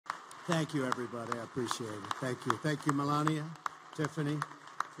Thank you, everybody. I appreciate it. Thank you. Thank you, Melania, Tiffany,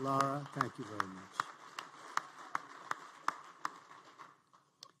 Laura. Thank you very much.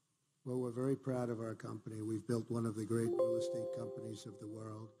 Well, we're very proud of our company. We've built one of the great real estate companies of the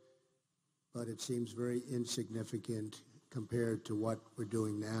world, but it seems very insignificant compared to what we're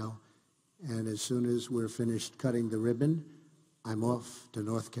doing now. And as soon as we're finished cutting the ribbon, I'm off to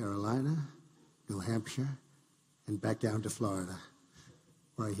North Carolina, New Hampshire, and back down to Florida,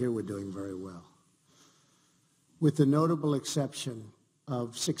 where I hear we're doing very well. With the notable exception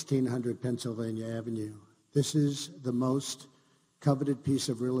of 1600 Pennsylvania Avenue, this is the most coveted piece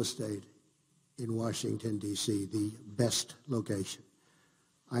of real estate in Washington, D.C., the best location.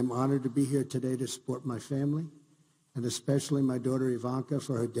 I'm honored to be here today to support my family, and especially my daughter Ivanka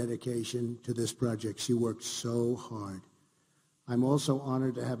for her dedication to this project. She worked so hard. I'm also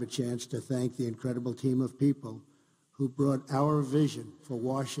honored to have a chance to thank the incredible team of people who brought our vision for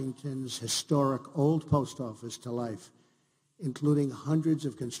Washington's historic old post office to life, including hundreds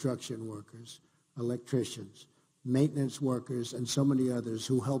of construction workers, electricians, maintenance workers, and so many others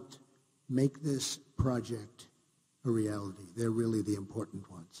who helped make this project a reality. They're really the important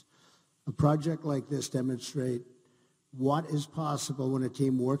ones. A project like this demonstrates what is possible when a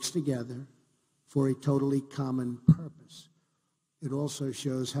team works together for a totally common purpose. It also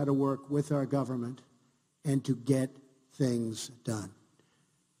shows how to work with our government and to get things done.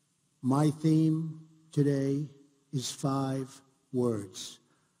 My theme today is 5 words: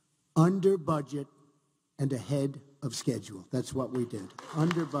 under budget and ahead of schedule. That's what we did.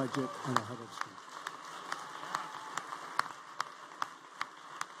 Under budget and ahead of schedule.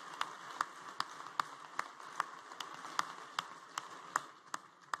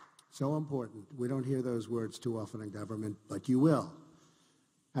 So important. We don't hear those words too often in government, but you will.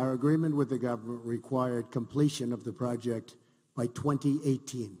 Our agreement with the government required completion of the project by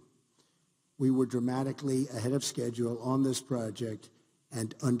 2018. We were dramatically ahead of schedule on this project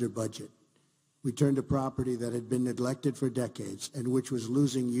and under budget. We turned a property that had been neglected for decades and which was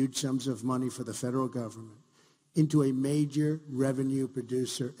losing huge sums of money for the federal government into a major revenue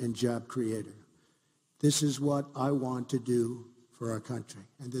producer and job creator. This is what I want to do for our country,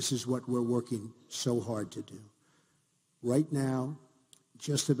 and this is what we're working so hard to do. Right now,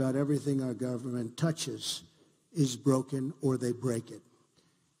 just about everything our government touches is broken or they break it.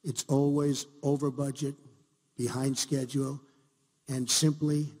 It's always over budget, behind schedule, and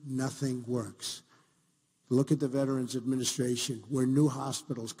simply nothing works. Look at the Veterans Administration, where new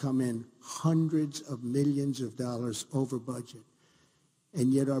hospitals come in hundreds of millions of dollars over budget,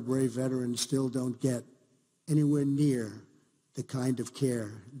 and yet our brave veterans still don't get anywhere near the kind of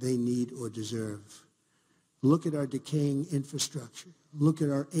care they need or deserve. Look at our decaying infrastructure. Look at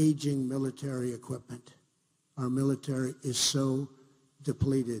our aging military equipment. Our military is so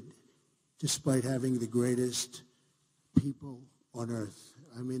depleted, despite having the greatest people on earth.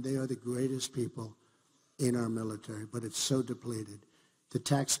 I mean, they are the greatest people in our military, but it's so depleted. The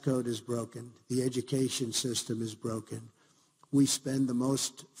tax code is broken. The education system is broken. We spend the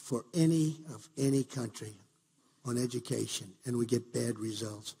most for any country on education, and we get bad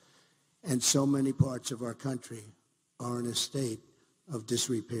results. And so many parts of our country are in a state of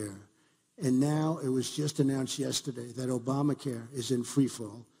disrepair. And now it was just announced yesterday that Obamacare is in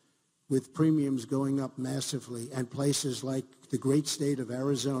freefall, with premiums going up massively, and places like the great state of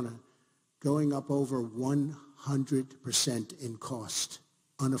Arizona going up over 100% in cost.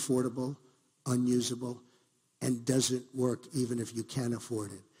 Unaffordable, unusable, and doesn't work even if you can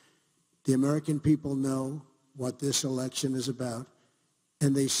afford it. The American people know what this election is about,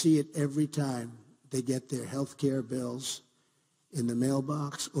 and they see it every time they get their health care bills in the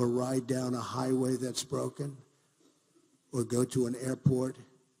mailbox, or ride down a highway that's broken, or go to an airport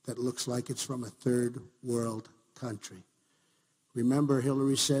that looks like it's from a third world country. Remember,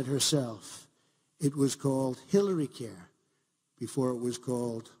 Hillary said herself, it was called Hillary Care before it was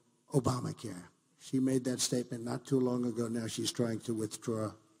called Obamacare. She made that statement not too long ago. Now she's trying to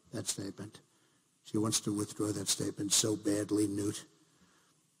withdraw that statement. She wants to withdraw that statement so badly, Newt.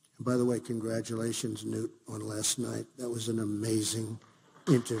 And by the way, congratulations, Newt, on last night. That was an amazing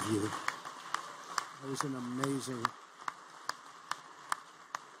interview. That was an amazing...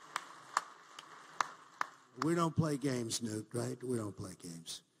 We don't play games, Newt, right? We don't play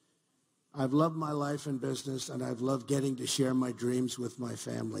games. I've loved my life in business, and I've loved getting to share my dreams with my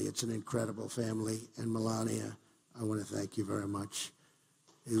family. It's an incredible family. And Melania, I want to thank you very much.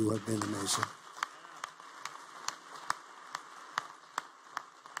 You have been amazing.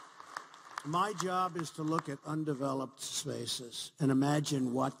 My job is to look at undeveloped spaces and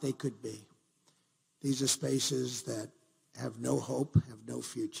imagine what they could be. These are spaces that have no hope, have no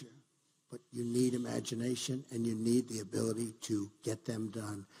future. but you need imagination and you need the ability to get them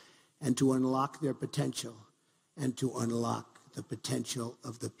done and to unlock their potential and to unlock the potential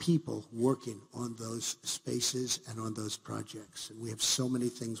of the people working on those spaces and on those projects. And we have so many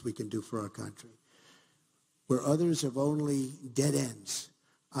things we can do for our country. Where others have only dead ends,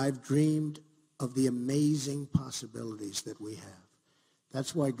 I've dreamed of the amazing possibilities that we have.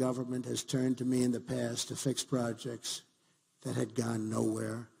 That's why government has turned to me in the past to fix projects that had gone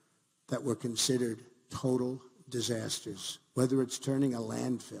nowhere, that were considered total disasters, whether it's turning a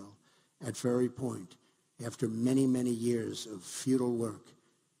landfill at Ferry Point after many, many years of futile work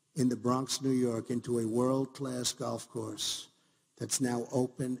in the Bronx, New York, into a world-class golf course that's now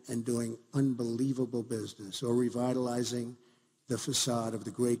open and doing unbelievable business, or revitalizing the facade of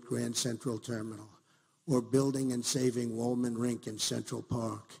the great Grand Central Terminal, or building and saving Woolman Rink in Central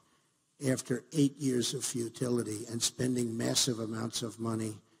Park after 8 years of futility and spending massive amounts of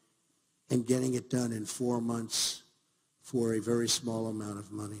money and getting it done in 4 months for a very small amount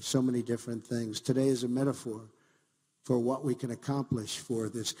of money. So many different things. Today is a metaphor for what we can accomplish for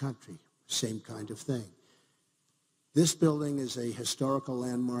this country. Same kind of thing. This building is a historical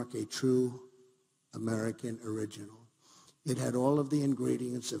landmark, a true American original. It had all of the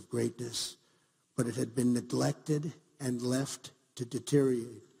ingredients of greatness, but it had been neglected and left to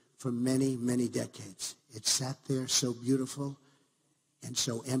deteriorate for many, many decades. It sat there so beautiful and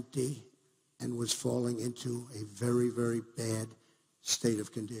so empty and was falling into a very, very bad state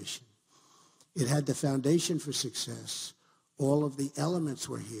of condition. It had the foundation for success. All of the elements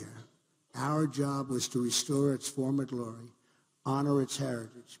were here. Our job was to restore its former glory, honor its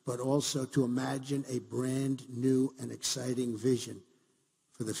heritage, but also to imagine a brand new and exciting vision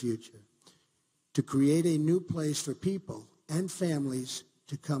for the future. To create a new place for people and families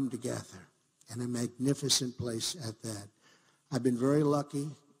to come together, and a magnificent place at that. I've been very lucky,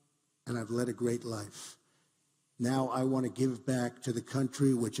 and I've led a great life. Now I want to give back to the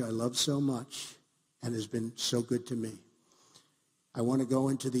country which I love so much and has been so good to me. I want to go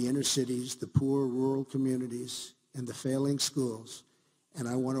into the inner cities, the poor rural communities, and the failing schools, and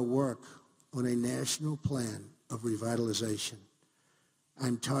I want to work on a national plan of revitalization.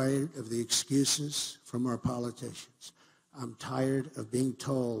 I'm tired of the excuses from our politicians. I'm tired of being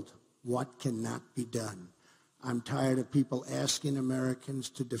told what cannot be done. I'm tired of people asking Americans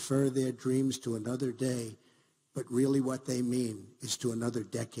to defer their dreams to another day, but really what they mean is to another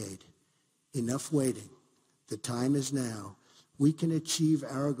decade. Enough waiting. The time is now. We can achieve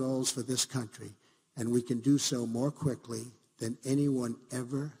our goals for this country, and we can do so more quickly than anyone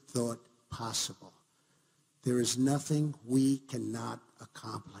ever thought possible. There is nothing we cannot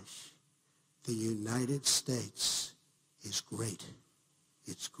accomplish. The United States is great.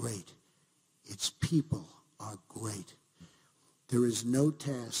 It's great. Its people are great. There is no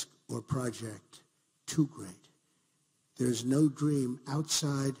task or project too great. There is no dream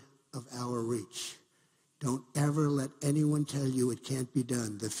outside of our reach. Don't ever let anyone tell you it can't be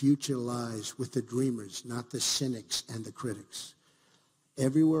done. The future lies with the dreamers, not the cynics and the critics.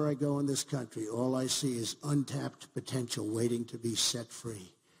 Everywhere I go in this country, all I see is untapped potential waiting to be set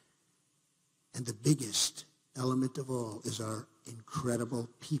free. And the biggest element of all is our incredible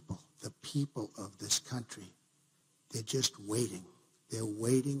people, the people of this country. They're just waiting. They're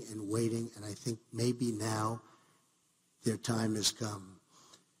waiting and waiting, and I think maybe now their time has come.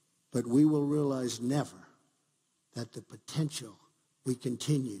 But we will realize never that the potential we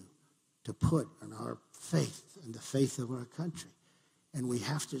continue to put in our faith and the faith of our country. And we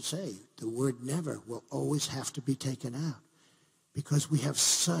have to say the word never will always have to be taken out because we have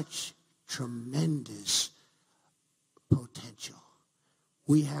such tremendous potential.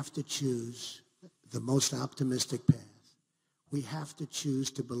 We have to choose the most optimistic path. We have to choose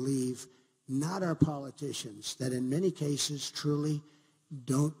to believe not our politicians that in many cases truly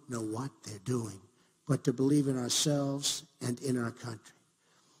don't know what they're doing, but to believe in ourselves and in our country.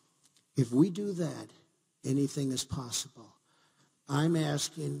 If we do that, anything is possible. I'm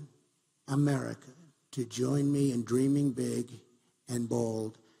asking America to join me in dreaming big and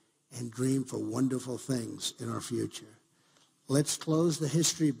bold and dream for wonderful things in our future. Let's close the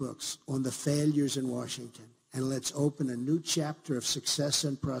history books on the failures in Washington, and let's open a new chapter of success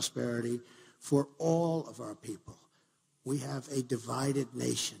and prosperity for all of our people. We have a divided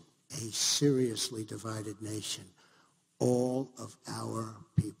nation, a seriously divided nation, all of our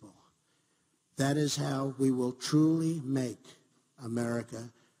people. That is how we will truly make America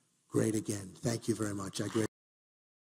great again. Thank you very much.